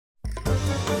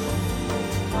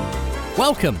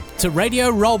Welcome to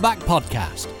Radio Rollback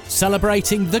Podcast,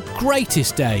 celebrating the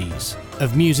greatest days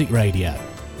of music radio.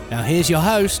 Now here's your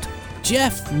host,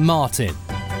 Jeff Martin.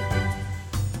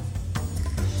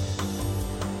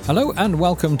 Hello and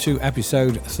welcome to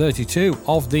episode 32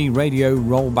 of the Radio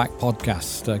Rollback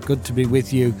Podcast. Good to be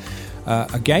with you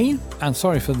again, and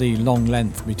sorry for the long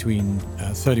length between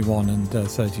 31 and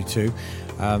 32.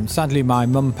 Sadly, my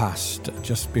mum passed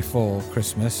just before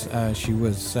Christmas. She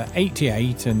was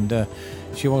 88 and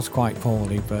she was quite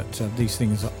poorly, but these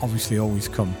things obviously always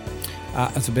come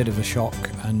as a bit of a shock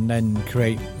and then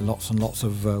create lots and lots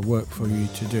of work for you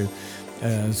to do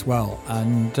as well.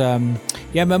 And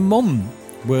my mum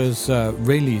was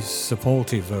really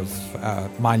supportive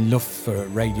of my love for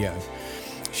radio.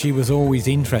 She was always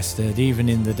interested, even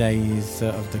in the days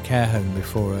of the care home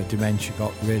before her dementia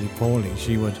got really poorly.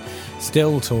 She would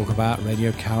still talk about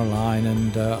Radio Caroline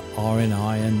and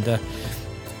RNI, and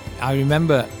I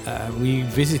remember we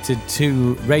visited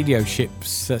two radio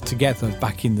ships together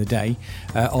back in the day,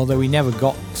 although we never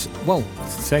got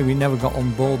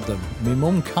on board them. My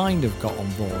mum kind of got on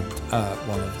board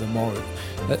one of them, or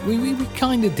we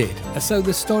kind of did. So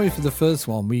the story for the first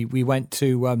one, we went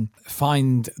to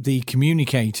find the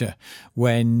communicator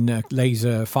when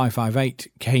Laser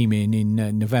 558 came in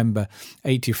November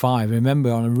 85. I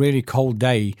remember on a really cold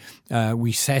day,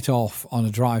 we set off on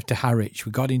a drive to Harwich.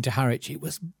 We got into Harwich. It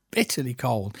was bitterly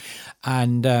cold,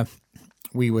 and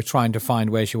we were trying to find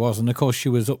where she was, and of course she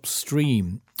was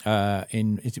upstream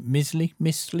is it Misley?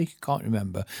 Can't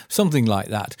remember, something like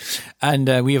that.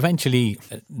 And we eventually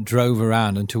drove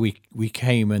around until we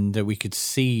came and we could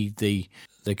see the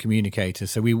communicator.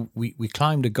 So we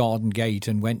climbed a garden gate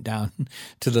and went down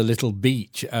to the little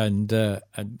beach and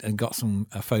got some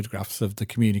photographs of the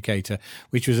communicator,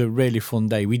 which was a really fun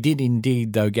day. We did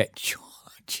indeed, though, get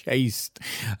chased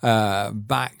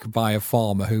back by a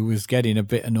farmer who was getting a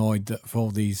bit annoyed for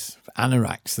all these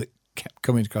anoraks that kept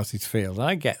coming across his field.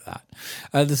 I get that.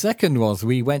 The second was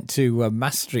we went to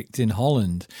Maastricht in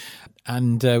Holland,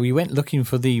 and we went looking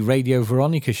for the Radio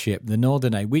Veronica ship, the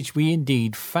Norderney, which we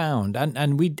indeed found.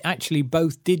 And we actually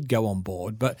both did go on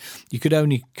board, but you could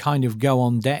only kind of go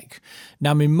on deck.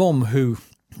 Now, my mum, who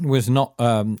was not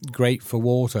great for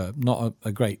water, not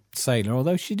a great sailor,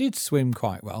 although she did swim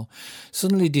quite well,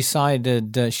 suddenly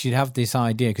decided she'd have this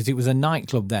idea, because it was a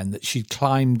nightclub then, that she'd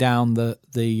climb down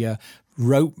the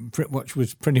rope, which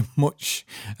was pretty much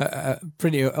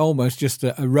almost just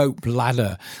a rope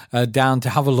ladder down to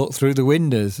have a look through the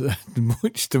windows.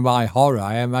 Much to my horror,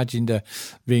 I imagined her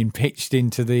being pitched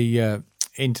into the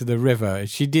river.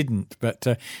 She didn't, but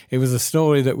it was a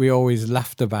story that we always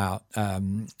laughed about.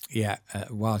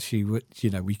 While she would,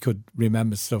 we could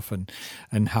remember stuff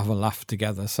and have a laugh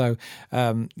together. So,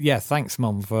 thanks,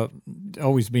 Mum, for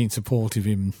always being supportive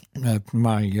in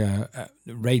my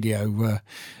radio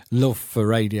love for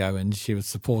radio, and she was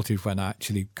supportive when I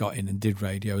actually got in and did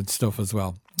radio and stuff as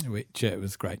well, which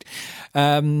was great.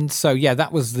 That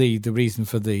was the reason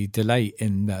for the delay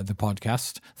in the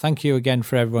podcast. Thank you again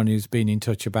for everyone who's been in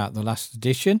touch about the last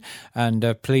edition,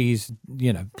 and please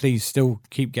still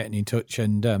keep getting in touch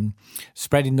and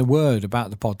spreading the word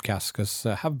about the podcast, because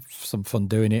have some fun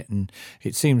doing it, and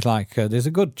it seems like there's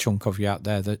a good chunk of you out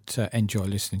there that enjoy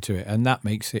listening to it, and that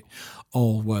makes it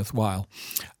all worthwhile.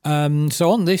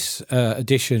 So on this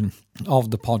edition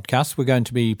of the podcast, we're going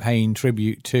to be paying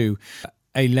tribute to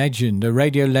a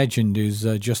radio legend who's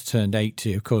just turned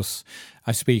 80. Of course,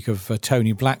 I speak of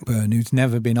Tony Blackburn, who's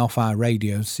never been off our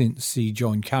radio since he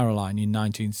joined Caroline in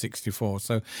 1964.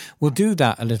 So we'll do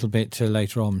that a little bit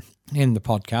later on in the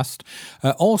podcast.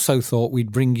 Also thought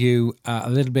we'd bring you a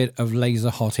little bit of Laser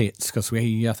Hot Hits, because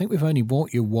I think we've only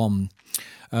brought you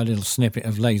a little snippet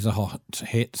of Laser Hot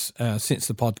Hits since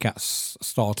the podcast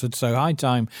started. So high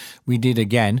time we did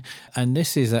again. And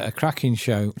this is a cracking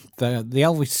show, the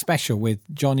Elvis special with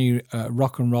Johnny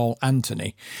Rock and Roll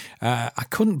Anthony. I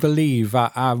couldn't believe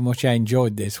how much I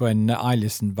enjoyed this when I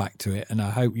listened back to it, and I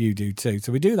hope you do too.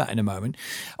 So we do that in a moment.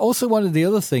 Also, one of the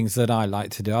other things that I like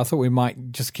to do, I thought we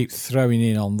might just keep throwing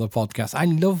in on the podcast. I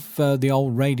love the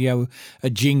old radio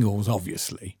jingles,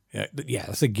 obviously. Yeah,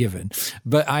 that's a given.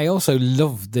 But I also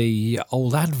love the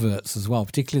old adverts as well,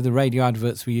 particularly the radio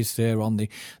adverts we used to hear on the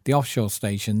offshore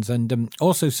stations, and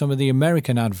also some of the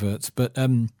American adverts. But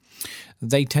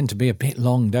they tend to be a bit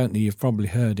long, don't they? You've probably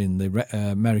heard in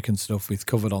the American stuff we've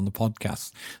covered on the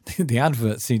podcast. The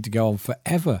adverts seem to go on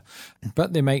forever,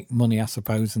 but they make money, I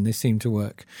suppose, and they seem to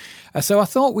work. So I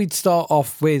thought we'd start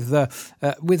off with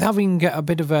having a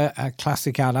bit of a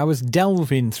classic ad. I was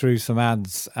delving through some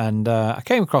ads, and I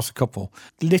came across a couple.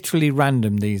 Literally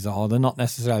random these are. They're not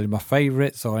necessarily my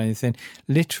favourites or anything.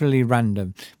 Literally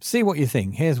random. See what you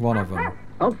think. Here's one of them.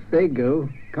 Off they go.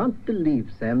 Can't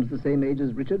believe Sam's the same age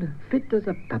as Richard. Fit as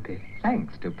a puppy.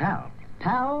 Thanks to PAL.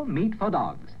 PAL Meat for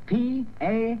Dogs.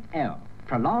 P-A-L.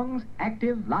 Prolongs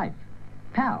active life.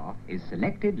 PAL is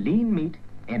selected lean meat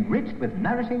enriched with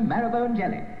nourishing marrowbone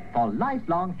jelly for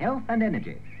lifelong health and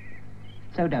energy.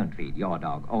 So don't feed your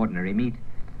dog ordinary meat.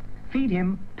 Feed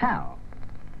him PAL.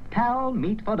 PAL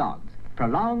Meat for Dogs.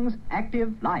 Prolongs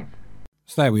active life.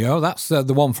 So there we go. That's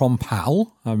the one from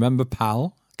PAL. I remember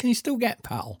PAL. Can you still get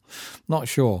PAL? Not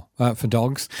sure for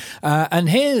dogs. And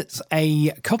here's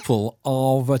a couple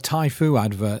of Typhoo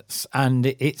adverts, and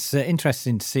it's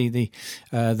interesting to see the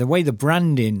way the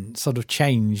branding sort of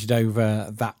changed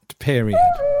over that period.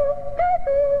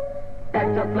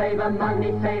 Better flavor,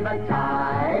 money saver,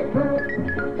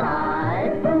 Typhoo,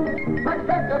 Typhoo. Much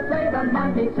better flavor,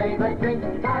 money saver, drink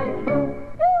Typhoo.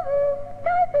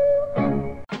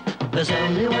 There's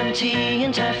only one tea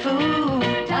in Typhoo.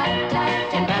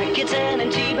 In packets and in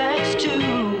tea bags too.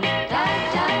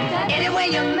 Any way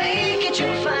you make it,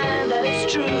 you'll find that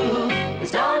it's true.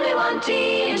 There's only one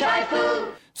tea in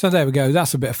Typhoo. So there we go.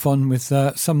 That's a bit of fun with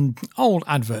some old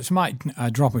adverts. Might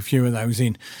drop a few of those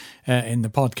in the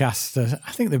podcast.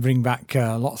 I think they bring back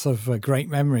lots of great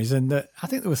memories, and I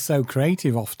think they were so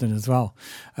creative often as well.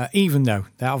 Even though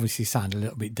they obviously sound a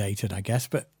little bit dated, I guess,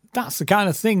 but that's the kind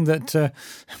of thing that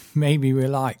maybe we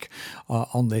like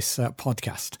on this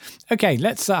podcast. Okay,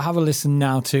 let's have a listen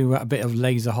now to a bit of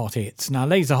Laser Hot Hits. Now,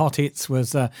 Laser Hot Hits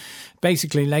was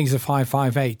basically Laser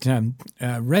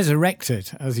 558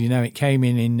 resurrected. As you know, it came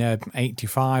in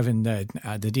 85, and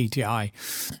the DTI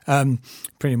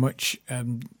pretty much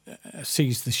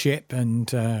seized the ship,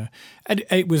 and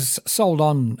it was sold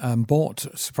on, bought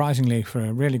surprisingly for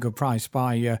a really good price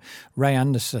by Ray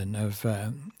Anderson of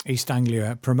East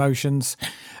Anglia Promotions,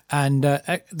 and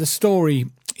the story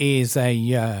is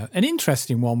an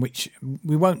interesting one, which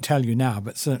we won't tell you now,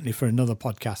 but certainly for another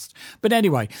podcast. But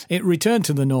anyway, it returned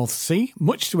to the North Sea,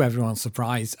 much to everyone's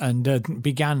surprise, and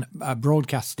began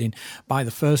broadcasting by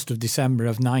the 1st of December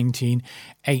of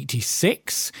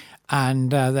 1986.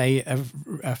 And they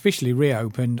officially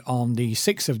reopened on the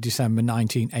 6th of December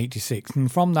 1986. And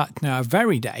from that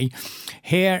very day,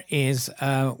 here is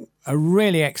a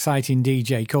really exciting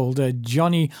DJ called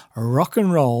Johnny Rock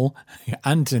and Roll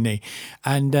Anthony.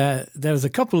 And there was a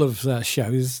couple of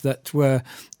shows that were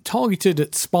targeted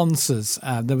at sponsors.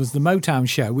 There was the Motown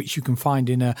show, which you can find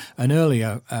in an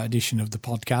earlier edition of the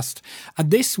podcast.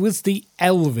 And this was the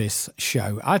Elvis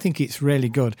show. I think it's really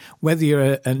good, whether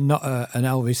you're not an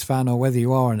Elvis fan or whether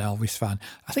you are an Elvis fan.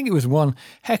 I think it was one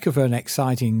heck of an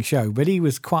exciting show, but he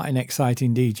was quite an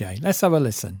exciting DJ. Let's have a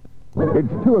listen. It's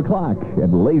 2 o'clock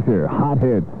at Laser Hot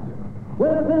Hits.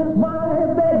 Well, that's my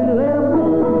baby left.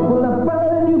 Well, I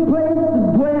found a new place to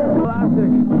dwell. Classic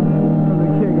from the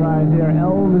king right here,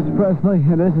 Elvis Presley.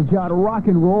 And this is John Rock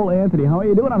and Roll Anthony. How are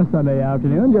you doing on a Sunday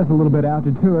afternoon? Just a little bit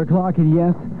after 2 o'clock. And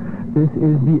yes, this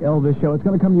is the Elvis Show. It's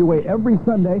going to come your way every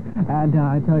Sunday. And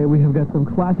I tell you, we have got some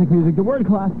classic music. The word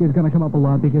classic is going to come up a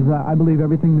lot because I believe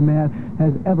everything the man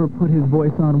has ever put his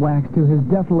voice on wax to has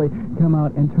definitely come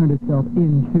out and turned itself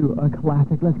into a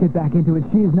classic. Let's get back into it.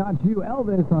 She's Not You,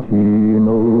 Elvis. She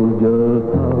knows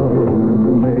just how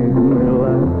to make me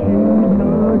laugh. She's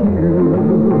not you.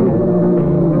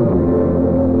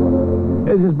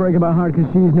 It's just breaking my heart because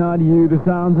she's not you. The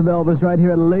sounds of Elvis right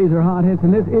here at Laser Hot Hits.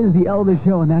 And this is the Elvis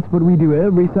Show, and that's what we do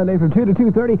every Sunday from 2 to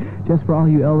 2:30, just for all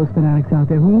you Elvis fanatics out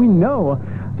there who we know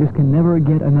just can never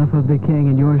get enough of the king.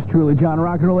 And yours truly, John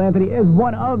Rock and Roll Anthony, is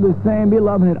one of the same. Be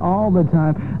loving it all the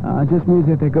time. Just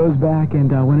music that goes back,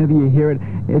 and whenever you hear it,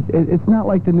 it's not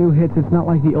like the new hits. It's not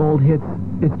like the old hits.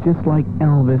 It's just like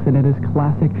Elvis, and it is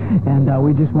classic. And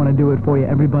we just want to do it for you,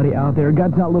 everybody out there.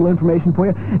 Got a little information for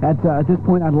you. At this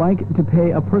point, I'd like to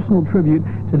pay a personal tribute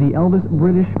to the Elvis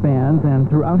British fans. And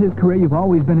throughout his career, you've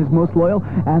always been his most loyal,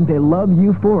 and they love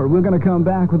you for it. We're going to come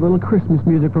back with a little Christmas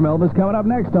music from Elvis coming up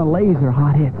next on Laser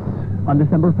Hot Hits. On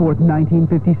December 4th,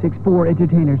 1956, four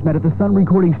entertainers met at the Sun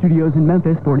Recording Studios in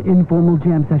Memphis for an informal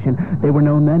jam session. They were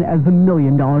known then as the $1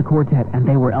 Million Quartet, and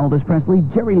they were Elvis Presley,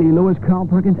 Jerry Lee Lewis, Carl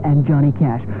Perkins, and Johnny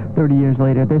Cash. 30 years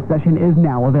later, this session is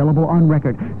now available on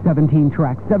record. 17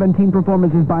 tracks, 17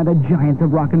 performances by the giants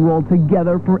of rock and roll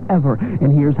together forever.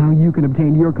 And here's how you can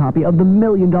obtain your copy of the $1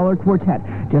 Million Quartet.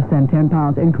 Just send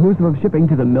 £10, inclusive of shipping,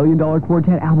 to the $1 Million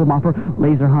Quartet album offer,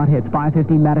 Laser Hot Hits,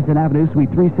 550 Madison Avenue,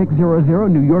 Suite 3600,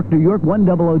 New York, New York,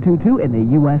 10022 in the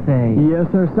USA. Yes,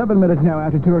 sir. 7 minutes now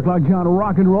after 2 o'clock. John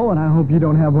Rock and Roll, and I hope you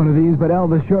don't have one of these, but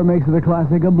Elvis sure makes it a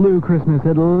classic, a blue Christmas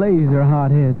at Laser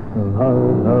Hot Hits.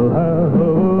 I'll have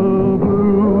a blue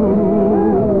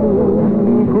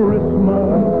Christmas.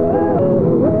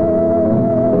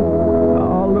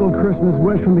 Christmas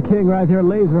wish from the king right there,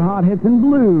 Laser Hot Hits and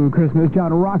Blue Christmas.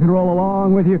 John Rock and Roll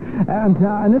along with you. And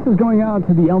this is going out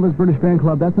to the Elvis British Fan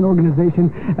Club. That's an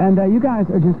organization. And you guys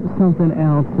are just something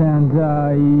else. And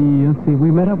let's see,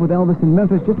 we met up with Elvis in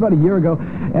Memphis just about a year ago.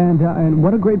 And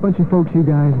what a great bunch of folks you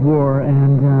guys were.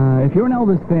 And if you're an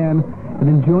Elvis fan and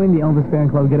enjoying the Elvis Fan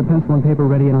Club, get a pencil and paper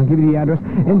ready, and I'll give you the address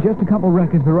in just a couple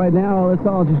records. But right now, let's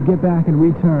all just get back and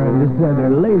return. This is their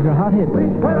Laser Hot Hits.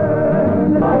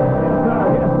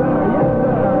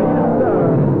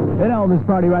 An Elvis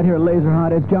party right here at Laser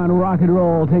Hot. It's John Rock and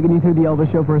Roll taking you through the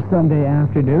Elvis show for a Sunday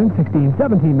afternoon.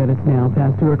 17 minutes now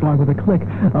past 2 o'clock with a click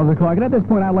of the clock. And at this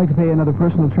point, I'd like to pay another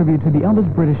personal tribute to the Elvis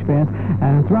British fans.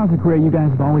 Throughout the career, you guys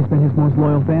have always been his most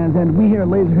loyal fans. And we here at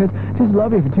Laser Hits just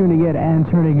love you for tuning in and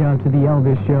turning out to the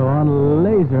Elvis show on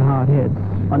Laser Hot Hits.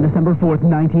 On December 4th,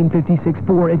 1956,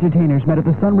 four entertainers met at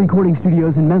the Sun Recording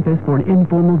Studios in Memphis for an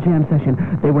informal jam session.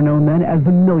 They were known then as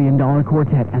the $1 Million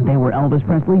Quartet, and they were Elvis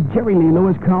Presley, Jerry Lee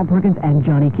Lewis, Carl Perkins, and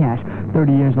Johnny Cash.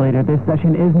 30 years later, this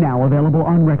session is now available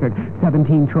on record.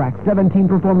 17 tracks, 17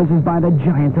 performances by the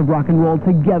giants of rock and roll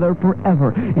together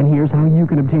forever. And here's how you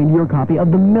can obtain your copy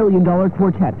of the $1 Million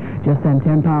Quartet. Just send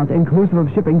 £10, inclusive of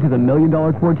shipping, to the $1 Million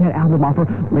Quartet album offer,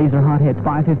 Laser Hot Hits,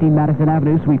 550 Madison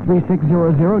Avenue, Suite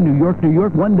 3600, New York, New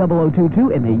York, 10022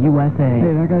 in the USA.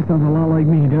 Hey, that guy sounds a lot like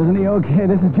me, doesn't he? Okay,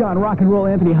 this is John Rock and Roll.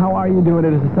 Anthony, how are you doing?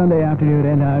 It is a Sunday afternoon,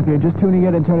 and if you're just tuning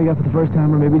in and turning up for the first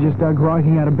time, or maybe just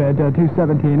grogging out of bed,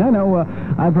 217, I know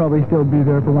I'd probably still be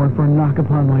there if it weren't for a knock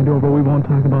upon my door, but we won't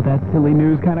talk about that silly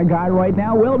news kind of guy right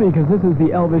now, will we? Because this is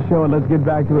the Elvis show, and let's get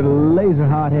back to it. Laser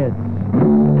Hot Hits.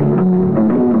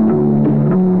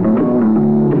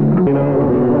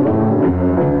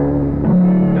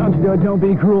 Don't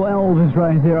be cruel, Elvis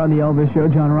right there on the Elvis show.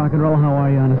 John Rock and Roll, how are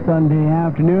you on a Sunday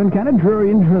afternoon? Kind of dreary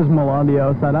and drizzle on the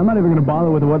outside. I'm not even going to bother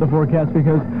with the weather forecast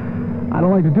because I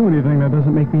don't like to do anything that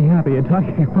doesn't make me happy. And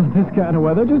talking about this kind of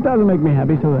weather just doesn't make me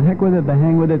happy. So the heck with it, the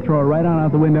hang with it, throw it right on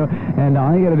out the window. And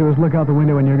all you got to do is look out the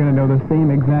window and you're going to know the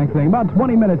same exact thing. About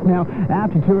 20 minutes now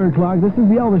after 2 o'clock, this is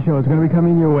the Elvis show. It's going to be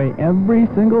coming your way every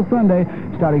single Sunday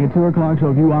starting at 2 o'clock. So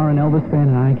if you are an Elvis fan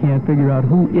and I can't figure out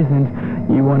who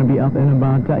isn't, you want to be up and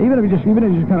about. Even if you just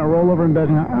kind of roll over in bed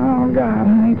and go, oh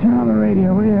God, I turn on the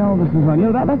radio. Elvis is on.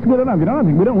 That's good enough. We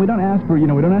don't ask for you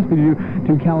to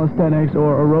do calisthenics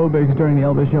or aerobics during the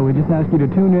Elvis show. We just ask you to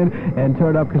tune in and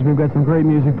turn it up because we've got some great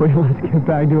music for you. Let's get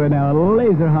back to it now.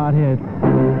 Laser Hot Hits.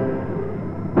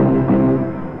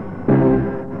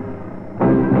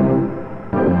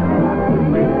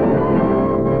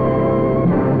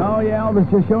 Elvis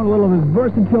just showing a little of his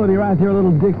versatility right there, a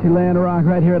little Dixieland rock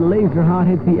right here at Laser Hot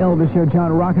Hits, the Elvis show.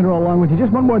 John Rock and Roll along with you.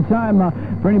 Just one more time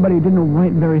for anybody who didn't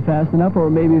write very fast enough, or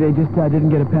maybe they just didn't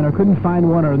get a pen or couldn't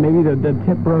find one, or maybe the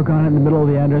tip broke on it in the middle of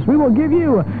the address. We will give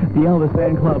you the Elvis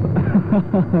Fan Club.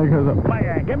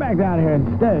 Get back down here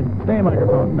and stay in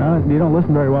microphone. No, you don't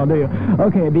listen very well, do you?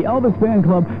 Okay, the Elvis Fan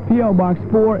Club, P.O. Box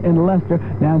 4 in Leicester.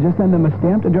 Now just send them a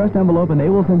stamped addressed envelope and they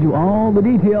will send you all the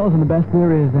details, and the best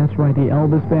there is. That's right, the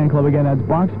Elvis Fan Club. Again, that's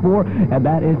Box 4, and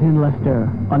that is in Leicester.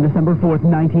 On December 4th,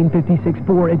 1956,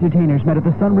 four entertainers met at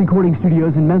the Sun Recording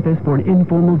Studios in Memphis for an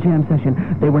informal jam session.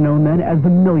 They were known then as the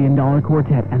 $1 Million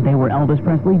Quartet, and they were Elvis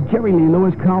Presley, Jerry Lee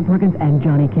Lewis, Carl Perkins, and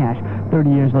Johnny Cash. 30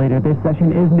 years later, this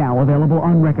session is now available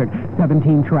on record.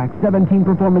 17 tracks, 17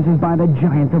 performances by the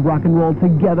giants of rock and roll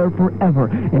together forever.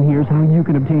 And here's how you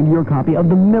can obtain your copy of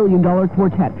the $1 Million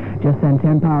Quartet. Just send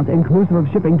 £10, inclusive of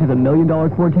shipping, to the $1 Million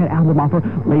Quartet album offer,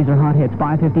 Laser Hot Hits,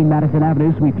 515 Madison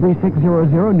Avenue, Suite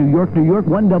 3600, New York, New York,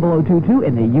 10022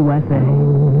 in the USA.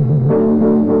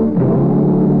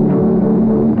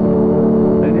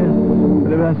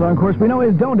 That song, of course, we know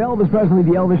is Don't Elvis Presley,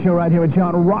 the Elvis Show right here with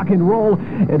John Rock and Roll.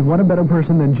 And what a better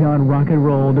person than John Rock and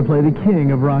Roll to play the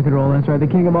king of rock and roll. That's right, the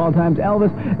king of all times,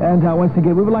 Elvis. And once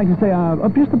again, we would like to say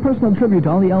just a personal tribute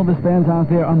to all the Elvis fans out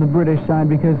there on the British side,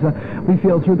 because we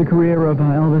feel through the career of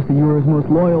Elvis that you were his most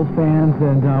loyal fans,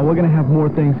 and we're going to have more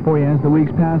things for you as the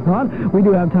weeks pass on. We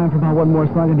do have time for about one more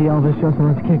song of the Elvis Show, so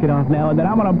let's kick it off now. And then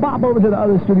I'm going to bop over to the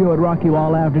other studio and rock you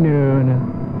all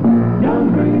afternoon.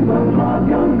 Young dreams of love,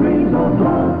 young dreams of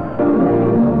love.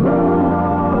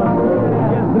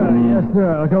 Yes,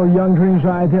 sir. Go Young Dreams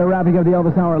right there, wrapping up the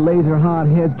Elvis Hour Laser Hot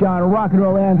Hits. John Rock and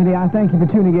Roll Anthony, I thank you for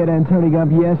tuning in and turning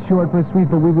up. Yes, short but sweet,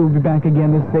 but we will be back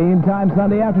again the same time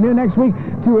Sunday afternoon next week,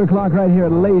 2 o'clock right here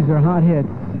at Laser Hot Hits.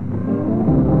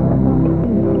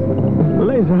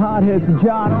 Laser Hot Hits,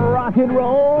 John Rock and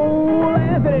Roll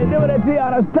Anthony doing it to you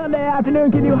on a Sunday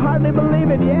afternoon. Can you hardly believe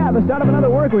it? Yeah, the start of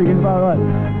another work week is about, what,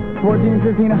 14,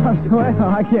 15 hours away? Oh,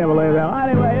 I can't believe that.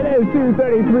 Anyway, it is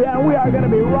 2:33, and we are going to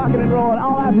be rocking and rolling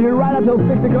all afternoon, right up till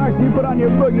 6 o'clock, so you put on your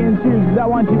boogie and shoes, because I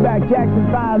want you back.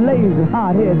 Jackson 5, Laser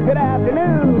Hot Hits. Good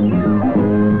afternoon.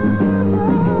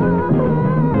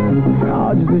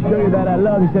 Oh, just to show you that I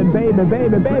love you, said, baby,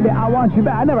 baby, baby, I want you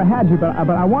back. I never had you, but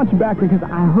I want you back because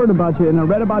I heard about you, and I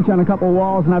read about you on a couple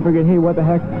walls, and I figured, hey, what the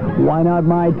heck, why not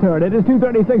my turn? It is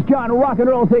 2:36, John Rock and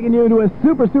Roll taking you to a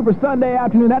super, super Sunday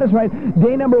afternoon. That is right,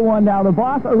 day number 1 now. The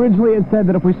boss originally had said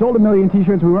that if we sold 1 million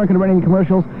T-shirts, we weren't going to run any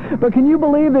commercials, but can you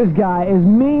believe this guy, as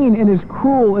mean and as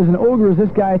cruel as an ogre as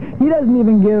this guy, he doesn't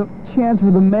even give chance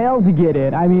for the mail to get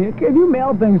in. I mean, if you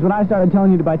mailed things when I started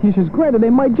telling you to buy T-shirts, granted, they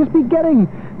might just be getting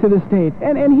to the States.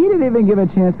 And he didn't even give a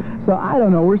chance. So I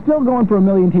don't know. We're still going for 1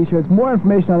 million T-shirts. More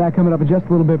information on that coming up in just a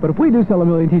little bit. But if we do sell 1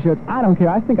 million T-shirts, I don't care.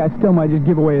 I think I still might just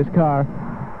give away his car.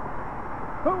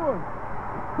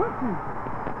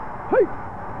 Hey!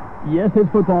 Yes, it's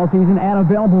football season and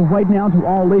available right now to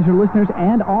all Laser listeners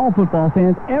and all football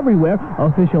fans everywhere.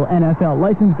 Official NFL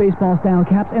licensed baseball-style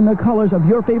caps in the colors of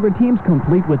your favorite teams,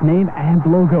 complete with name and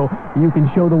logo. You can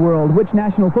show the world which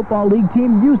National Football League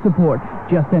team you support.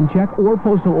 Just send check or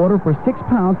postal order for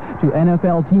 £6 to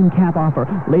NFL Team Cap Offer.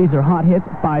 Laser Hot Hits,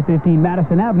 515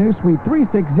 Madison Avenue, Suite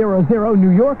 3600, New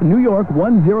York, New York,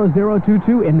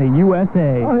 10022 in the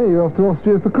USA. Oh, hey, you're off to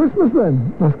Austria for Christmas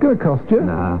then. That's going to cost you.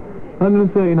 Nah.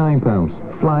 £139,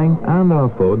 flying and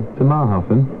Arford to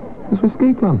Marhofen. It's with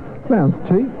ski plan. Sounds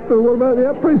cheap, but what about the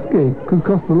après ski? Could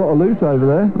cost a lot of loot over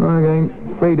there. Right again,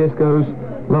 3 discos,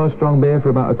 large strong beer for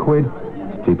about £1.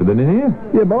 It's cheaper than in here.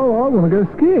 Yeah, but I want to go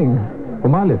skiing. Well,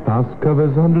 my lift pass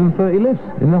covers 130 lifts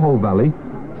in the whole valley,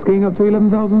 skiing up to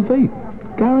 11,000 feet.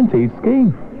 Guaranteed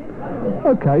skiing.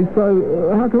 Okay, so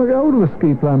how can I get hold of a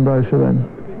ski plan brochure then?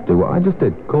 Do what I just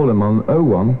did. Call them on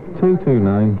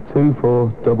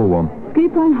 01-229-2411. Ski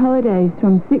Plan holidays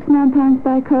from £69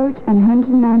 by coach and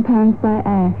 £109 by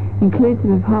air,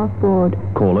 inclusive of half board.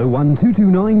 Call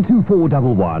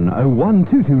 01229-2411,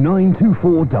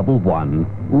 01229-2411.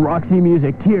 Roxy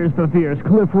Music, Tears for Fears,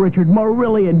 Cliff Richard,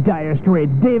 Marillion, Dire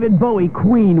Straits, David Bowie,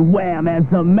 Queen, Wham, and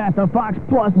Samantha Fox,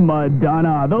 plus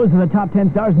Madonna. Those are the top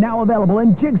 10 stars now available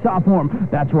in Jigsaw form.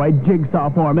 That's right, Jigsaw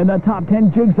form, in the top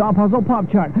 10 Jigsaw Puzzle Pop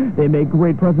Chart. They make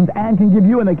great presents and can give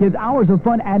you and the kids hours of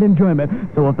fun and enjoyment.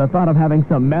 So if the thought of having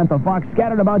Samantha Fox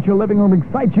scattered about your living room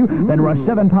excites you, then rush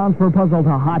 £7 per puzzle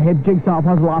to Hot Hit Jigsaw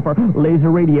Puzzle Offer.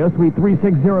 Laser Radio, Suite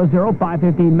 3600,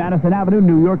 515 Madison Avenue,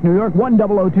 New York, New York,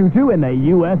 10022 in the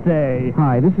USA.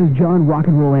 Hi, this is John Rock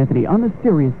and Roll Anthony. On the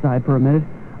serious side for a minute,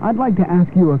 I'd like to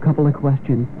ask you a couple of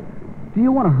questions. Do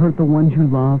you want to hurt the ones you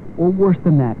love? Or worse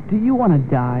than that, do you want to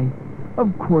die?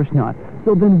 Of course not.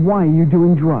 So then why are you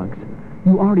doing drugs?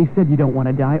 You already said you don't want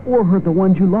to die or hurt the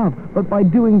ones you love, but by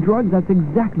doing drugs, that's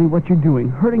exactly what you're doing,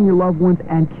 hurting your loved ones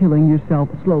and killing yourself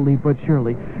slowly but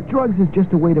surely. Drugs is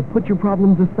just a way to put your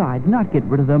problems aside, not get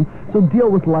rid of them, so deal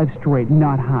with life straight,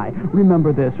 not high.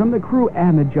 Remember this, from the crew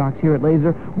and the jocks here at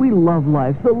Laser, we love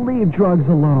life, so leave drugs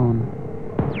alone.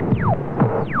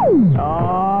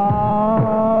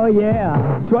 Oh,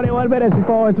 yeah. 21 minutes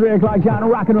before 3 o'clock. John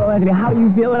Rock and Roll Anthony, how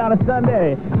you feeling on a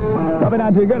Sunday? Probably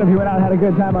not too good if you went out and had a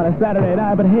good time on a Saturday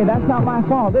night, but hey, that's not my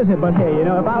fault, is it? But hey, you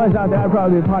know, if I was out there, I'd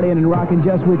probably be partying and rocking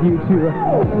just with you, too.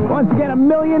 Once again, 1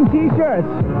 million T-shirts.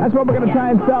 That's what we're going to try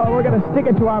and sell, and we're going to stick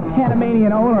it to our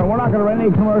Panamanian owner. We're not going to run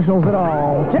any commercials at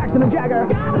all. Jackson and Jagger.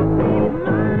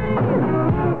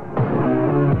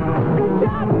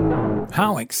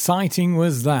 How exciting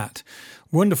was that?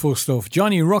 Wonderful stuff.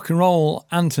 Johnny Rock and Roll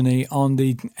Anthony on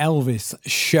the Elvis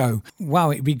Show.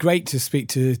 Wow, it'd be great to speak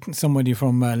to somebody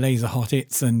from Laser Hot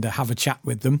Hits and have a chat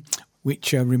with them.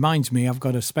 which reminds me I've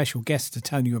got a special guest to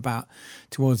tell you about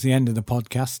towards the end of the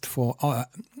podcast for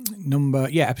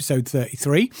episode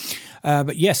 33.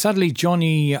 But yeah, sadly,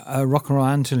 Johnny Rock and Roll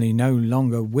Anthony no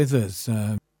longer with us.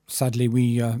 Sadly,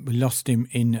 we lost him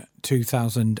in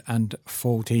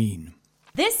 2014.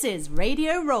 This is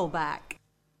Radio Rollback.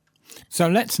 So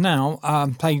let's now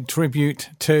pay tribute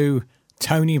to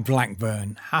Tony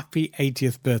Blackburn. Happy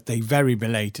 80th birthday, very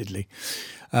belatedly,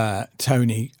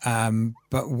 Tony.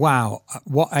 But wow,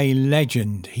 what a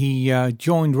legend. He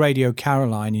joined Radio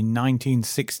Caroline in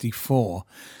 1964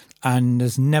 and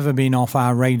has never been off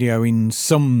our radio in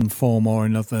some form or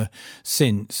another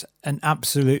since. An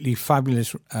absolutely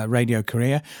fabulous radio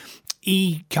career.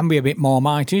 He can be a bit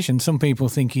Marmite-ish, and some people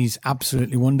think he's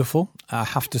absolutely wonderful. I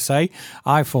have to say,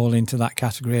 I fall into that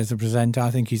category as a presenter. I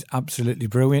think he's absolutely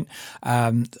brilliant.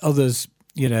 Others,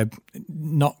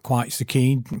 not quite so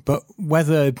keen. But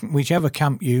whichever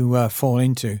camp you fall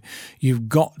into, you've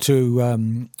got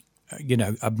to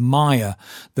admire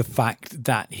the fact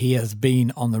that he has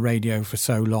been on the radio for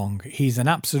so long. He's an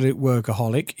absolute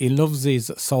workaholic. He loves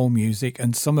his soul music,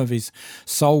 and some of his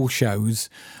soul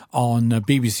shows on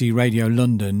BBC Radio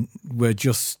London were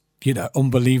just,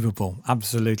 unbelievable,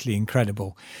 absolutely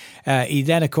incredible. He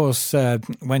then, of course,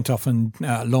 went off and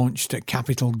launched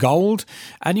Capital Gold,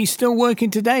 and he's still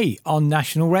working today on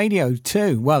national radio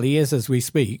too. Well, he is as we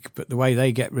speak, but the way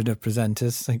they get rid of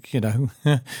presenters,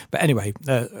 But anyway,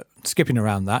 skipping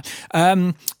around that.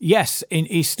 Yes,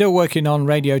 he's still working on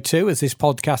Radio 2 as this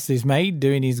podcast is made,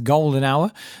 doing his golden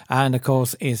hour, and of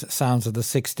course his Sounds of the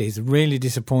 60s. Really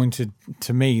disappointed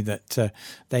to me that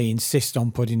they insist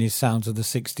on putting his Sounds of the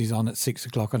 60s on at 6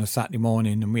 o'clock on a Saturday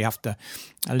morning, and we have to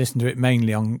listen to it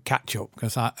mainly on catch-up,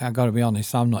 because I got to be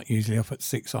honest, I'm not usually up at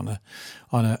 6 on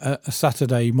a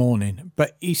Saturday morning.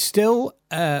 But he's still...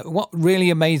 what really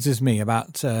amazes me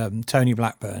about Tony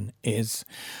Blackburn is,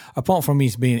 apart from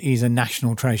he's a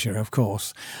national treasure, of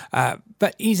course,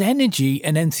 but his energy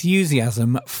and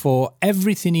enthusiasm for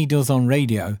everything he does on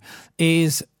radio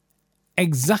is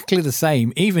exactly the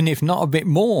same, even if not a bit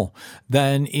more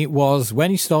than it was when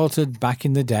he started back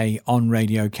in the day on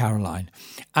Radio Caroline.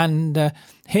 And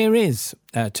here is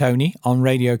Tony on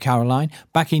Radio Caroline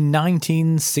back in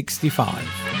 1965.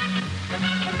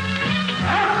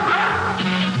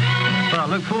 I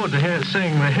look forward to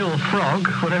seeing the Hill Frog,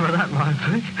 whatever that might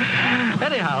be.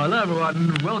 Anyhow, hello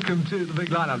everyone, welcome to the big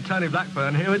lineup. Tony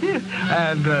Blackburn here with you,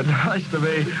 and nice to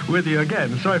be with you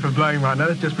again. Sorry for blowing my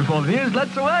nose just before the news.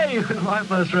 Let's away with my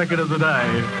first record of the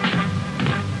day.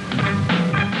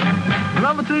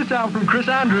 Number 2 sound from Chris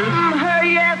Andrews. Her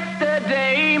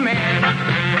yesterday, man.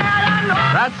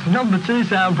 That's number 2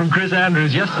 sound from Chris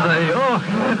Andrews, Yesterday. Oh,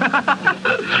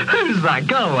 who's that?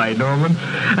 Go away, Norman.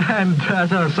 And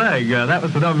as I was saying, that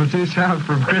was the number 2 sound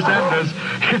from Chris Andrews,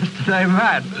 Yesterday,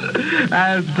 man.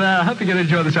 And I hope you're going to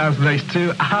enjoy the sounds for the next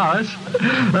 2 hours.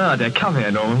 Oh dear, come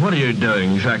here, Norman. What are you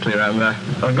doing exactly around there?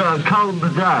 I've got a cold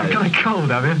today. You've got a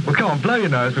cold, have you? Well, come on, blow your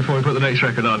nose before we put the next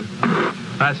record on.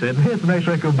 That's it. Here's the next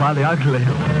record by The Ugly.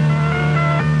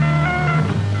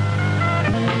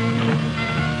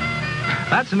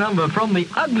 That's a number from The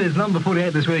Uglies, number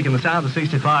 48 this week in the Sound of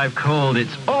 65, called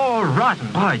It's All Right.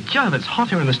 And by Jove, it's hot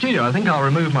here in the studio. I think I'll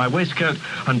remove my waistcoat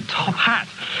and top hat.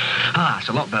 Ah, it's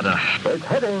a lot better. It's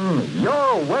heading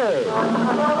your way.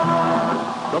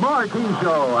 The Marquee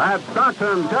Show at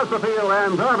Stockton, Chesterfield,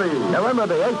 and Derby. November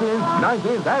the 18th,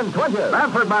 19th, and 20th.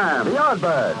 Bamford Man, The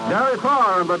Yardbirds, Gary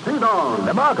Farr and the T-Bone,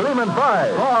 the Mark Lehman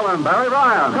Five, Paul and Barry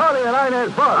Ryan, Charlie and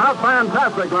Inez Foot. A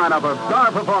fantastic lineup of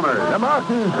star performers. The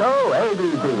Marquee Show,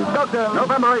 ABC, Stockton,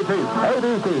 November 18th.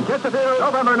 ABC, Chesterfield,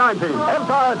 November 19th.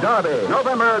 Empire Derby,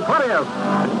 November 20th.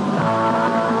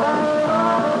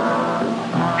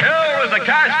 Here is the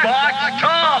cash box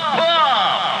top off.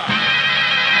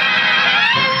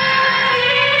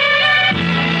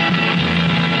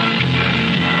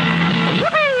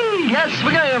 Yes,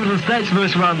 we're going over to the States for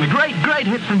this one. The great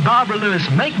hit from Barbara Lewis,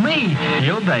 Make Me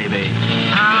Your Baby.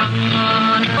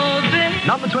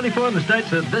 Number 24 in the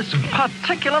States at this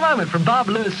particular moment from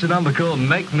Barbara Lewis, a number called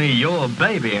Make Me Your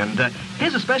Baby. And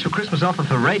here's a special Christmas offer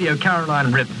for Radio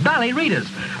Caroline Rib Valley readers.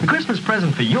 The Christmas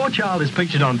present for your child is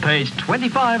pictured on page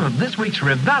 25 of this week's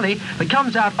Rib Valley that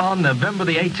comes out on November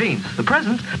the 18th. The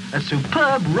present, a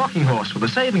superb rocking horse with a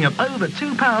saving of over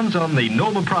 £2 on the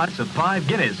normal price of 5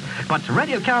 guineas. But to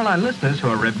Radio Caroline listeners who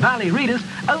are Rib Valley readers,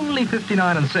 only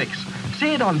 59 and 6.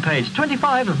 See it on page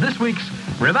 25 of this week's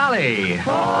Rib Valley.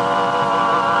 For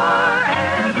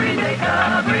everyday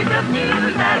coverage of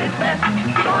news at its best,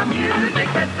 for music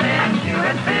that sends you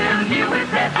and fills you with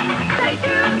zest, stay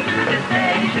tuned to this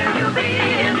station, you'll be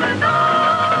in the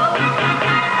know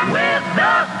with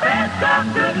the best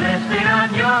Listening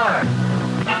on your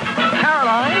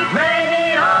Caroline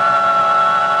radio.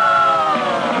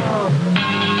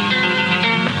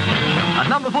 At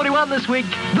number 41 this week,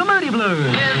 The Moody Blues.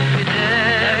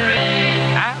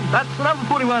 And that's the number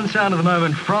 41 sound of the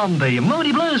moment from the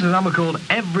Moody Blues, a number called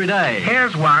Every Day.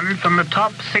 Here's one from the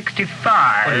top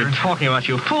 65. What are you talking about,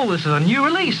 you fool? This is a new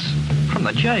release from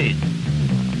the Jade.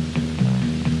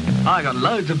 I got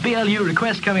loads of BLU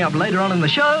requests coming up later on in the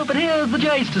show, but here's the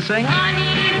Jades to sing.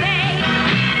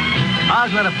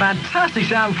 I've got a fantastic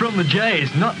sound from the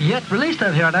Jades, not yet released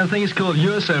over here. I don't think it's called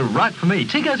You're So Right For Me.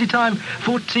 T-Cozy time,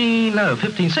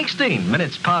 16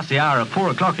 minutes past the hour of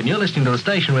 4 o'clock, and you're listening to the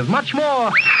station with much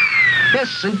more.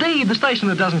 Yes, indeed, the station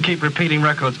that doesn't keep repeating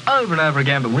records over and over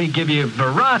again, but we give you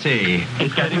variety.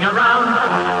 It's getting around,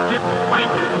 dip, wait,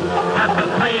 at the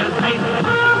player's pace.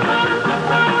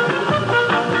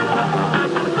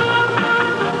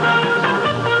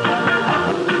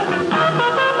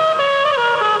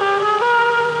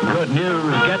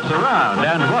 News gets around,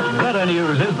 and what better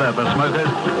news is there for smokers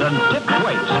than tipped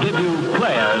weights give you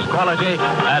players quality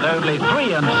at only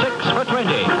 3 and 6 for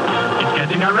 20. It's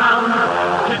getting around,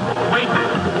 tipped weights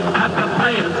at the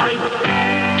player's rate.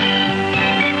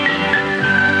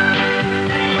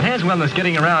 Here's one that's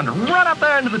getting around right up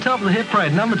there into the top of the hit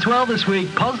parade. Number 12 this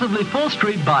week, Positively 4th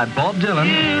Street by Bob Dylan.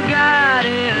 You got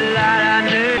it, I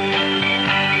knew.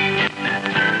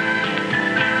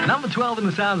 Number 12 in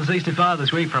the Sounds of 65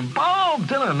 this week from Bob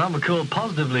Dylan, number called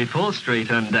Positively 4th Street.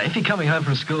 And if you're coming home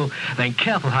from school, then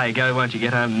careful how you go, won't you?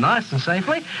 Get home nice and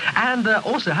safely. And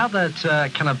also have that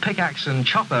kind of pickaxe and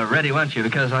chopper ready, won't you?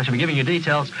 Because I shall be giving you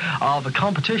details of the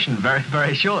competition very,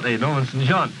 very shortly. Norman St.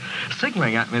 John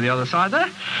signalling at me the other side there.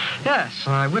 Yes,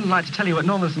 I wouldn't like to tell you what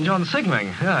Norman St. John's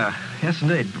signalling. Yeah, yes,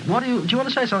 indeed. Do you want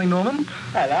to say something, Norman?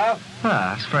 Hello.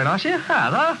 Ah, that's very nice of you.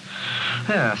 Hello.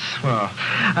 Yes, well,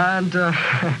 and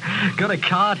got a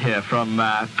card here from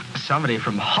somebody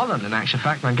from Holland, in actual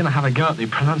fact, and I'm going to have a go at the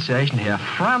pronunciation here.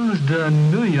 Frans de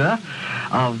Nooijer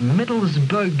of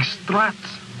Middelsburgstraat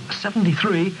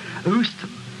 73, Oost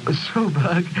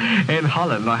Zoberg in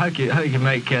Holland. I hope you can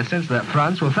make sense of that,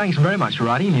 Frans. Well, thanks very much for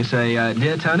writing. And you say,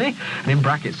 Dear Tony, and in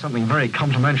brackets something very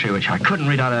complimentary, which I couldn't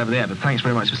read out over there, but thanks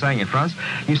very much for saying it, Frans.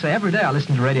 You say, every day I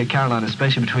listen to Radio Caroline,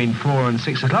 especially between 4 and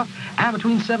 6 o'clock, and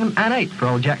between 7 and 8 for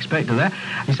old Jack Spector there.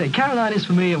 You say, Caroline is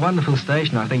for me a wonderful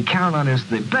station. I think Caroline is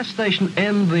the best station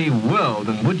in the world,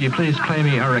 and would you please play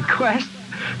me a request?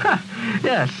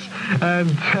 Yes, and...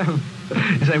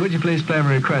 you say, would you please play me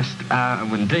a request?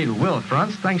 And indeed we will,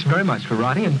 Frans. Thanks very much for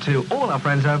writing. And to all our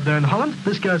friends over there in Holland,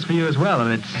 this goes for you as well.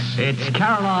 And it's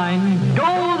Caroline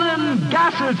Golden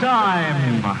Gasser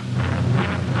time.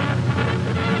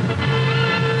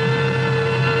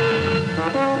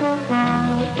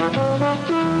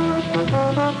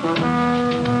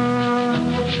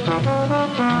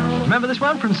 Remember this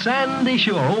one from Sandy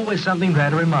Shore? Always something there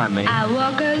to remind me. I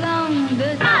walk along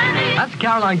the That's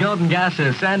Caroline Golden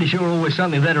Gasser. Sandy Shore, always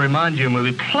something there to remind you. And we'll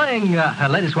be playing her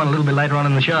latest one a little bit later on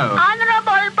in the show.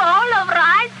 Honorable bowl of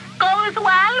rice goes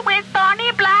well with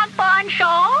Tony Blackburn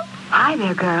Show. Hi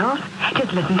there, girls.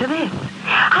 Just listen to this.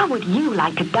 How would you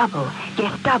like to double,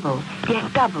 yes, double, yes,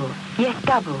 double, yes,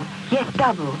 double, yes,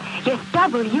 double, yes,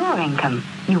 double your income?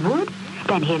 You would?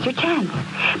 Then here's your chance.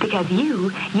 Because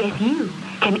you, yes, you,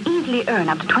 can easily earn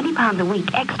up to £20 a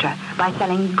week extra by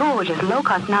selling gorgeous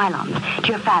low-cost nylons to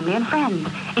your family and friends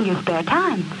in your spare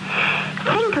time.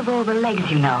 Think of all the legs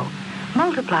you know.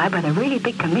 Multiply by the really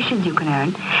big commissions you can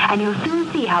earn, and you'll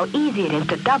soon see how easy it is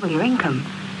to double your income.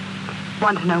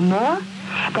 Want to know more?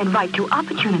 Then write to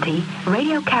Opportunity,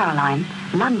 Radio Caroline,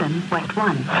 London, West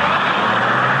 1.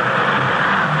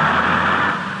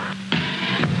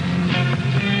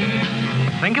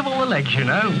 Think of all the legs, you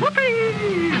know. Whoopee!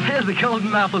 Here's the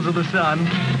golden apples of the sun.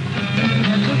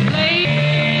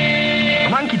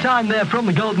 Monkey time there from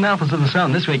the golden apples of the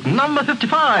sun this week. Number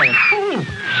 55. Ooh.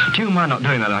 Do you mind not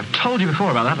doing that? I've told you before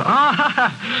about that.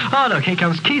 Oh, look, here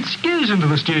comes Keith Skews into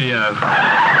the studio. 8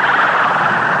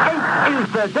 is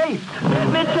the date. Let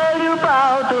me tell you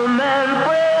about the man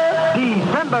where...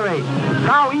 December 8th,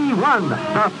 Now E1,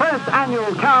 the first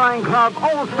annual Caroline Club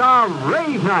All-Star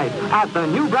Rave Night at the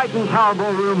New Brighton Tower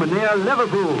Ballroom near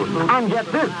Liverpool. And get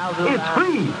this, it's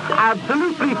free,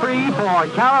 absolutely free for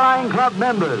Caroline Club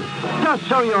members. Just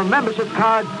show your membership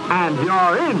card and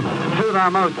you're in to the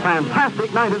most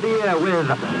fantastic night of the year with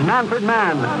Manfred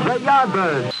Mann, the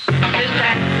Yardbirds.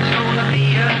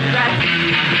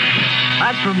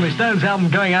 That's from the Stones album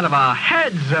Going Out of Our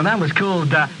Heads, and that was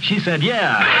called She Said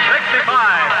Yeah. 65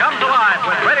 comes alive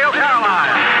with Radio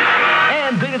Caroline.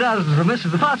 And beat it does, and this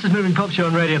is the fastest moving pop show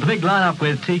on radio, the big lineup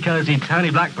with T. Cozy, Tony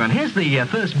Blackburn. Here's the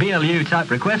first BLU type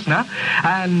request now,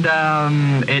 and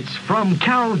it's from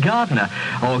Carol Gardner,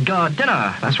 or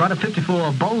Gardiner. That's right, at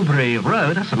 54 Bulbury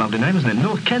Road. That's a lovely name, isn't it?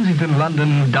 North Kensington,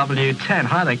 London, W10.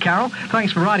 Hi there, Carol.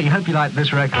 Thanks for writing. Hope you like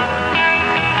this record.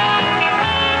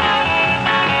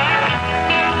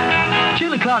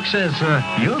 Julie Clark says,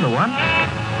 you're the one.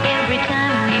 Every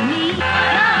time we meet.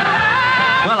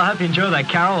 Well, I hope you enjoy that,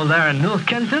 Carol, there in North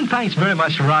Kensington. Thanks very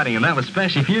much for writing, and that was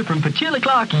especially for you from Petula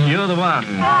Clark. You're the one.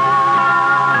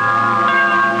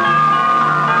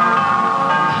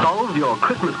 Solve your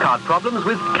Christmas card problems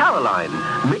with Caroline.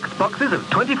 Mixed boxes of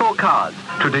 24 cards.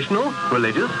 Traditional,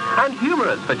 religious, and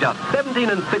humorous for just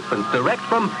 17 and sixpence direct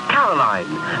from Caroline.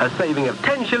 A saving of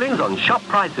 10 shillings on shop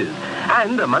prices.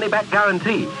 And a money-back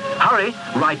guarantee. Hurry,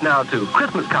 right now to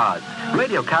Christmas cards.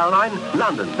 Radio Caroline,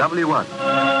 London, W1.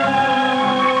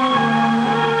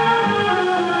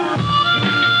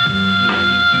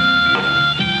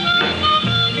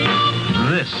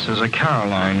 This is a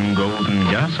Caroline Golden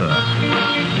Gasser.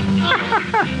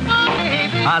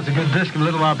 That's a good disc a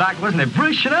little while back, wasn't it?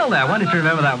 Bruce Chanel there. I wonder if you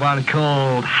remember that one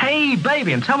called Hey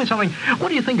Baby. And tell me something, what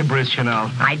do you think of Bruce Chanel?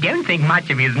 I don't think much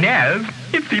of his nose.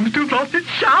 It seems to have lost its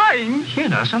shine. You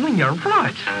know something, you're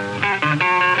right.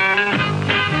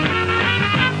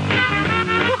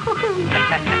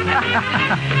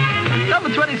 Number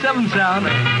 27 sound.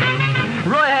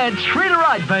 Roy Head, Treat Her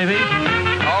Right, baby.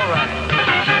 All right.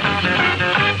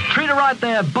 Treat Her Right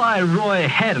there by Roy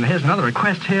Head. And here's another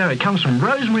request here. It comes from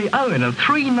Rosemary Owen of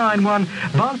 391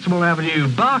 Barnstable Avenue,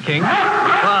 Barking.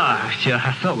 Sure,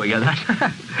 I thought we'd get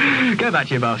that. Go back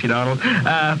to your basket, Arnold.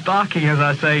 Barking, as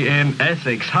I say, in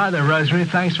Essex. Hi there, Rosemary.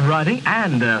 Thanks for writing.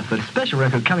 And the special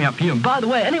record coming up for you. And by the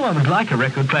way, anyone would like a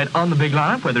record played on the big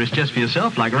lineup, whether it's just for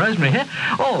yourself, like Rosemary here,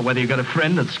 or whether you've got a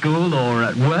friend at school or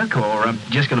at work, or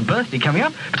just got a birthday coming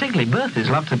up, particularly birthdays,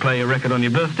 love to play a record on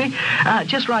your birthday,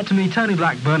 just write to me, Tony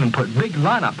Blackburn, and put big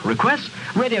lineup requests,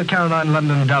 Radio Caroline,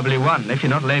 London, W1. If you're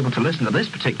not able to listen to this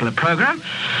particular programme,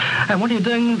 and what are you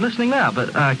doing listening now?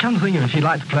 But come to think of it, if you'd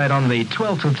like to play it on the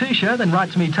 12 till 2 show, then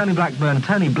write to me, Tony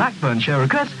Blackburn show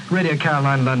request, Radio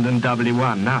Caroline, London,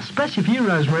 W1. Now, especially for you,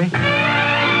 Rosemary.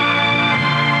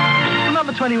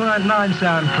 Number 29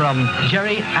 sound from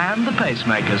Jerry and the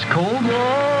Pacemakers, called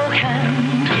Walk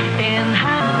Hand in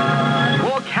Hand.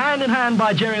 Walk Hand in Hand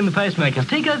by Jerry and the Pacemakers.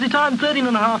 T-Cozy time, 13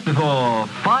 and a half before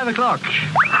 5 o'clock.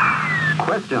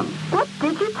 Question. What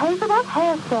did you pay for that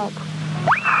hair set?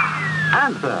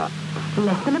 Answer.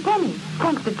 Less than a penny,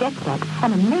 thanks to Jet Set,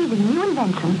 an amazing new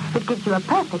invention that gives you a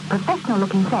perfect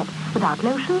professional-looking set, without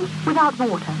lotions, without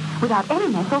water, without any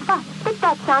mess or fuss. But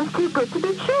that sounds too good to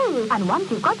be true. And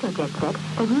once you've got your Jet Set,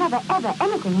 there's never, ever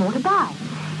anything more to buy.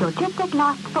 Your Jet Set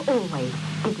lasts for always.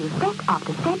 Gives you set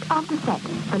after set after set,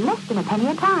 for less than a penny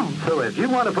a time. So if you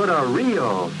want to put a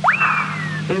real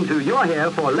into your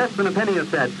hair for less than a penny a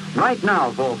set, right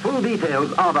now for full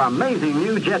details of amazing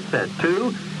new Jet Set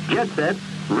 2, Jet Set,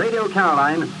 Radio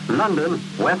Caroline, London,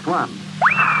 West 1.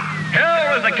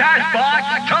 Here is the cash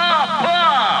box, top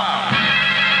off!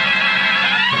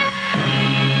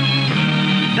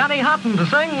 Danny Hutton to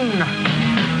sing.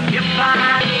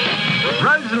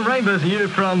 Roses and Rainbows are you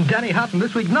from Danny Hutton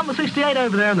this week. Number 68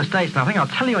 over there in the States. And I think I'll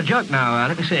tell you a joke now.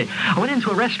 Let me see. I went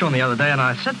into a restaurant the other day and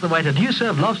I said to the waiter, do you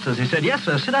serve lobsters? He said, yes,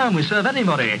 sir. Sit down. We serve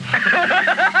anybody.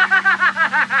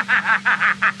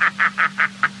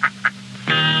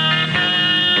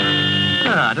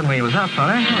 I didn't think it was that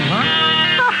funny.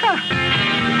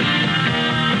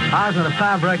 I was on a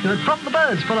fab record from the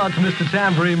Birds, followed to Mr.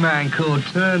 Tambourine Man, called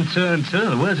Turn, Turn, Turn.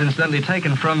 The words incidentally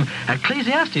taken from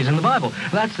Ecclesiastes in the Bible.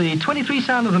 That's the 23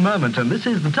 sound of the moment, and this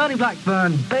is the Tony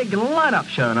Blackburn Big Lineup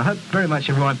Show, and I hope very much,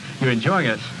 everyone, you're enjoying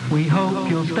it. We hope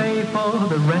you'll stay for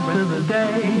the rest of the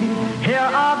day. Here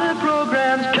are the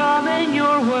programs coming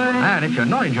your way. And if you're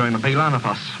not enjoying the Big Lineup,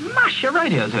 I'll smash your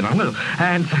radios in, I will.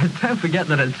 And don't forget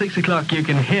that at 6 o'clock you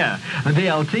can hear the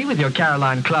DLT with your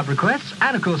Caroline Club requests,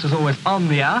 and of course, as always, on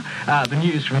the hour, the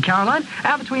news from Caroline.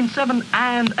 And between 7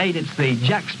 and 8, it's the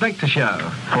Jack Spector Show.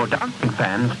 For dancing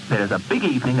fans, there is a big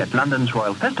evening at London's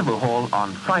Royal Festival Hall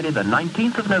on Friday the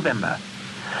 19th of November.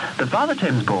 The Father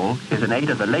Thames Ball is in aid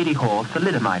of the Lady Whore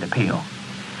Thalidomide appeal.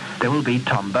 There will be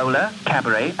tombola,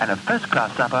 cabaret and a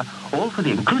first-class supper, all for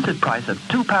the inclusive price of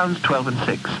 £2.12 and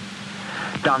 6.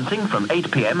 Dancing from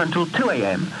 8 p.m. until 2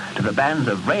 a.m. to the bands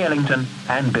of Ray Ellington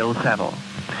and Bill Saville.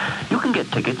 You can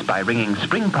get tickets by ringing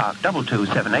Spring Park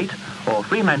 2278 or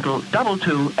Fremantle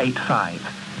 2285.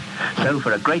 So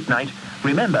for a great night,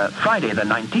 remember Friday the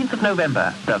 19th of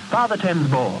November, the Father Thames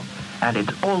Ball, and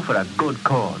it's all for a good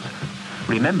cause.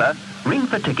 Remember, ring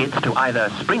for tickets to either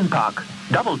Spring Park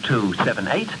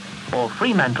 2278 or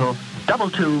Fremantle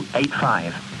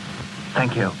 2285.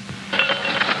 Thank you.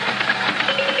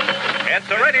 It's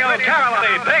the Radio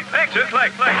Caroline. Pick to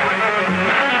click.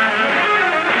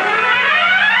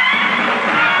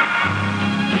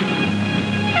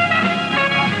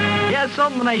 Yes,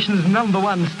 on the nation's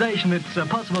 #1 station, it's a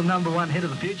possible #1 hit of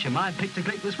the future. My pick to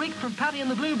click this week from Paddy and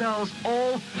the Bluebells,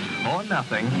 All or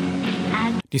Nothing.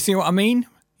 Do you see what I mean?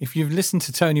 If you've listened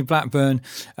to Tony Blackburn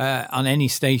on any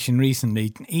station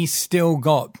recently, he's still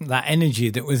got that energy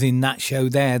that was in that show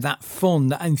there, that fun,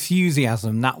 that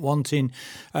enthusiasm, that wanting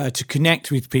to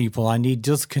connect with people. And he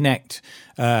does connect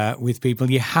with people.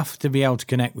 You have to be able to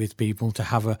connect with people to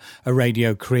have a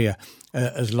radio career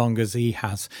as long as he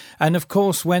has. And of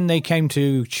course, when they came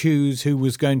to choose who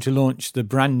was going to launch the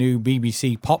brand new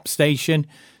BBC pop station,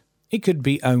 it could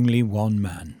be only one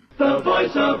man. The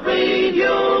voice of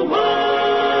Radio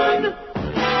 1.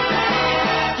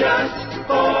 Just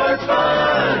for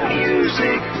fun.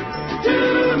 Music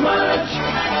too much.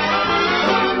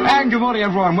 And good morning,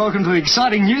 everyone. Welcome to the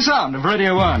exciting new sound of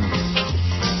Radio 1.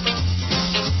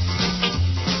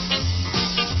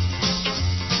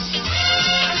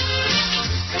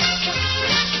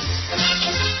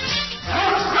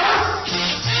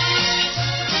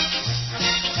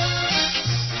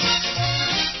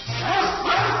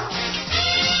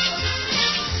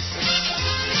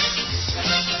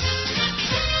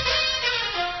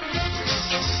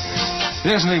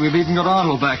 Yes, indeed, we've even got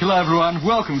Arnold back. Hello, everyone.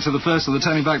 Welcome to the first of the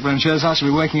Tony Blackburn shows. I shall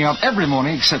be waking up every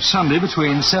morning, except Sunday,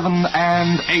 between 7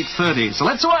 and 8:30. So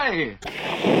let's away!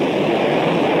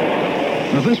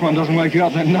 If this one doesn't wake you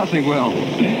up, then nothing will.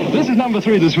 This is number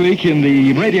 3 this week in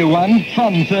the Radio 1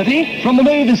 Fun 30 from the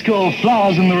movies called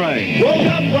Flowers in the Rain. Woke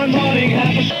up one morning,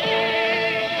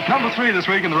 Number 3 this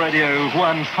week in the Radio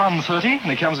 1 Fun 30,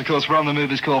 and it comes, of course, from the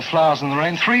movies called Flowers in the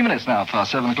Rain. 3 minutes now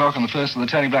past 7 o'clock on the first of the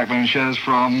Tony Blackburn shows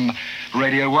from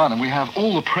Radio 1, and we have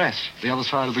all the press, the other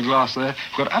side of the glass there.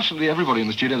 We've got absolutely everybody in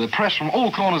the studio, the press from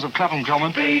all corners of Clapham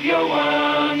Common. Radio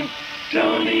 1,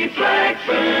 Tony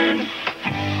Blackburn.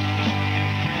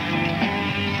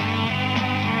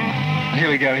 Here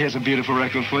we go, here's a beautiful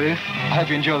record for you. I hope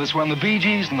you enjoy this one, the Bee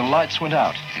Gees and the Lights Went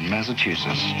Out in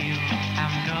Massachusetts.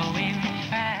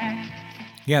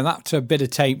 Yeah, that bit of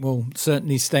tape will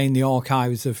certainly stay in the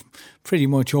archives of pretty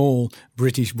much all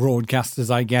British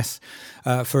broadcasters, I guess,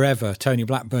 forever. Tony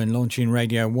Blackburn launching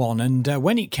Radio 1. And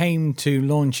when it came to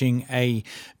launching a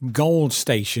gold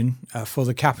station for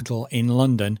the capital in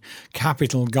London,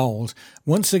 Capital Gold,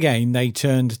 once again they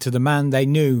turned to the man they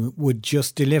knew would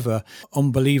just deliver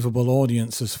unbelievable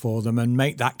audiences for them and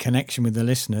make that connection with the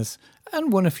listeners,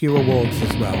 and won a few awards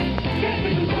as well.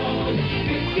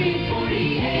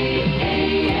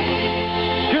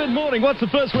 What's the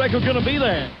first record going to be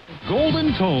there?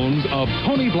 Golden Tones of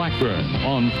Tony Blackburn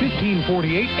on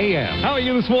 1548 AM. How are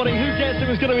you this morning? Who guessed it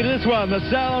was going to be this one? The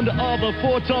sound of the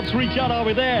Four Tops Reach Out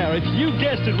over there. If you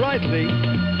guessed it rightly,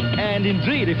 and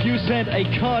indeed, if you sent a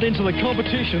card into the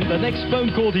competition, the next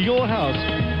phone call to your house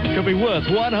could be worth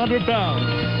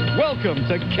 £100. Welcome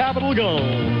to Capital Gold.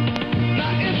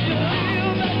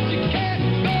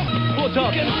 Four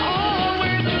Tops.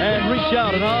 And reach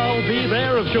out, and I'll be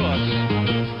there, of course.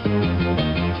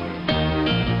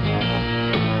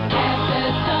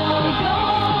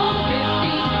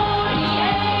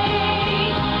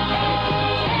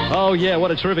 Oh, yeah,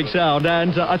 what a terrific sound.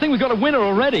 And I think we've got a winner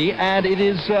already, and it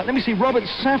is, let me see, Robert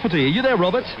Safferty. Are you there,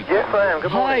 Robert? Yes, I am.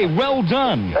 Good morning. Hi, well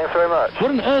done. Thanks very much.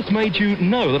 What on earth made you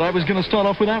know that I was going to start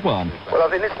off with that one? Well,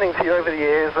 I've been listening to you over the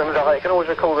years, and I can always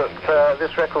recall that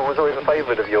this record was always a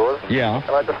favourite of yours. Yeah.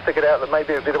 And I just figured out that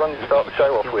maybe it would be the one to start the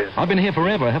show off with. I've been here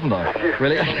forever, haven't I?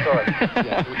 Really?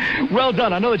 Well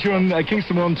done. I know that you're on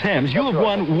Kingston on Thames. You have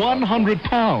won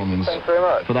 £100. Thanks very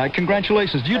much. For that.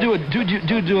 Congratulations. Do you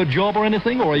do a job or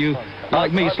anything, or are you,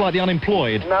 like me, slightly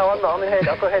unemployed? No, I'm not.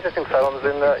 I've got hairdressing salons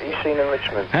in Eastham and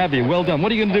Richmond. Have you? Well done.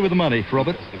 What are you going to do with the money,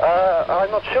 Robert?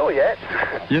 I'm not sure yet.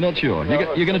 You're not sure?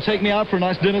 No, you're going to take me out for a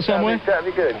nice dinner somewhere? That'd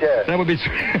be good, yeah. That would be...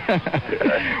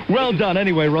 Well done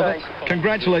anyway, Robert. Thanks.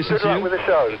 Congratulations Good to you. luck with the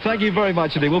show. Thank you very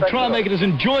much indeed. We'll try and make it as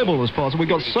enjoyable as possible. We've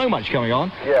got so much going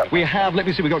on. Yeah. We have, let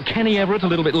me see, we've got Kenny Everett a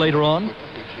little bit later on.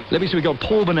 Let me see, we've got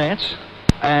Paul Burnett.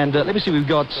 And let me see, we've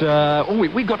got...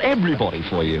 we've got everybody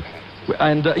for you.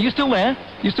 And are you still there?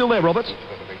 You still there, Robert?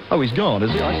 Oh, he's gone,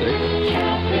 is he? I see.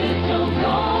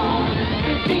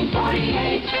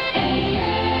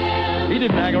 He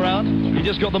didn't hang around. He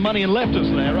just got the money and left us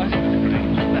there, right?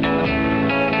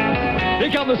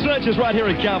 Here come the searchers right here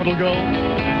at Capital Gold.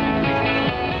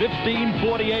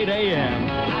 15:48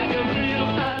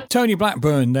 a.m. Tony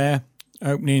Blackburn there,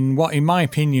 opening what, in my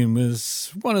opinion,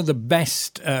 was one of the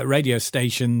best radio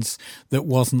stations that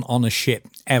wasn't on a ship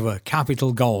ever,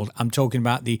 Capital Gold. I'm talking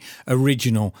about the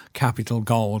original Capital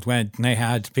Gold, where they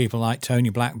had people like Tony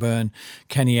Blackburn,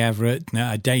 Kenny Everett,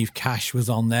 Dave Cash was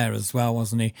on there as well,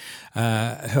 wasn't he?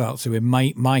 Who else?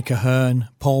 Micah Hearn,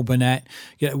 Paul Burnett.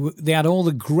 They had all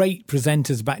the great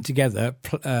presenters back together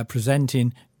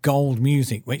presenting gold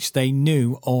music, which they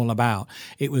knew all about.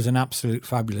 It was an absolute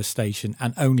fabulous station,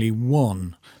 and only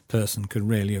one person could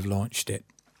really have launched it.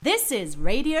 This is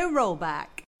Radio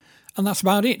Rollback. And that's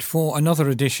about it for another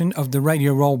edition of the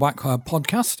Radio Rollback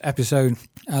podcast, episode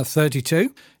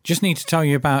 32. Just need to tell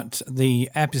you about the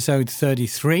episode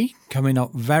 33 coming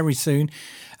up very soon,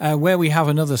 where we have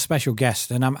another special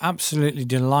guest. And I'm absolutely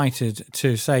delighted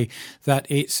to say that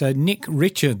it's Nick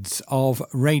Richards of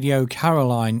Radio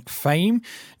Caroline fame.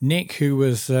 Nick, who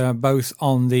was both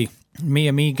on the Mi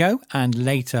Amigo and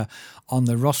later on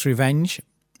the Ross Revenge.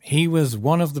 He was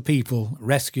one of the people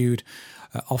rescued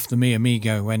off the Mi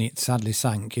Amigo when it sadly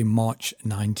sank in March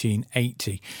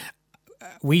 1980.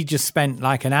 We just spent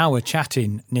like an hour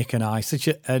chatting, Nick and I, such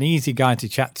an easy guy to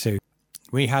chat to.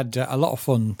 We had a lot of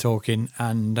fun talking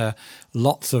and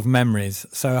lots of memories.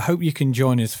 So I hope you can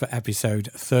join us for episode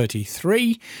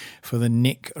 33 for the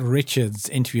Nick Richards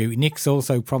interview. Nick's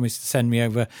also promised to send me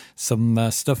over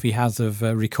some stuff he has of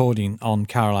recording on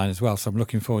Caroline as well. So I'm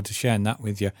looking forward to sharing that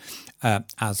with you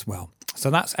as well. So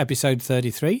that's episode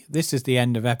 33. This is the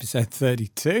end of episode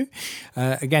 32.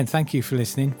 Again, thank you for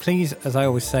listening. Please, as I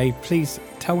always say, please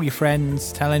tell your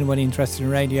friends, tell anyone interested in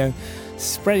radio,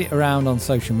 spread it around on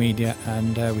social media,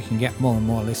 and we can get more and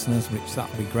more listeners, which that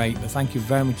would be great. But thank you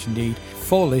very much indeed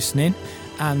for listening,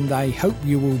 and I hope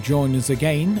you will join us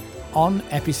again on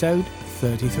episode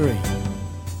 33.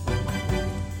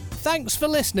 Thanks for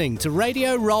listening to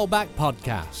Radio Rollback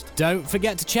Podcast. Don't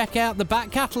forget to check out the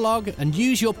back catalogue and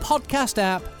use your podcast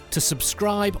app to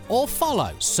subscribe or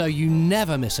follow so you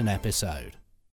never miss an episode.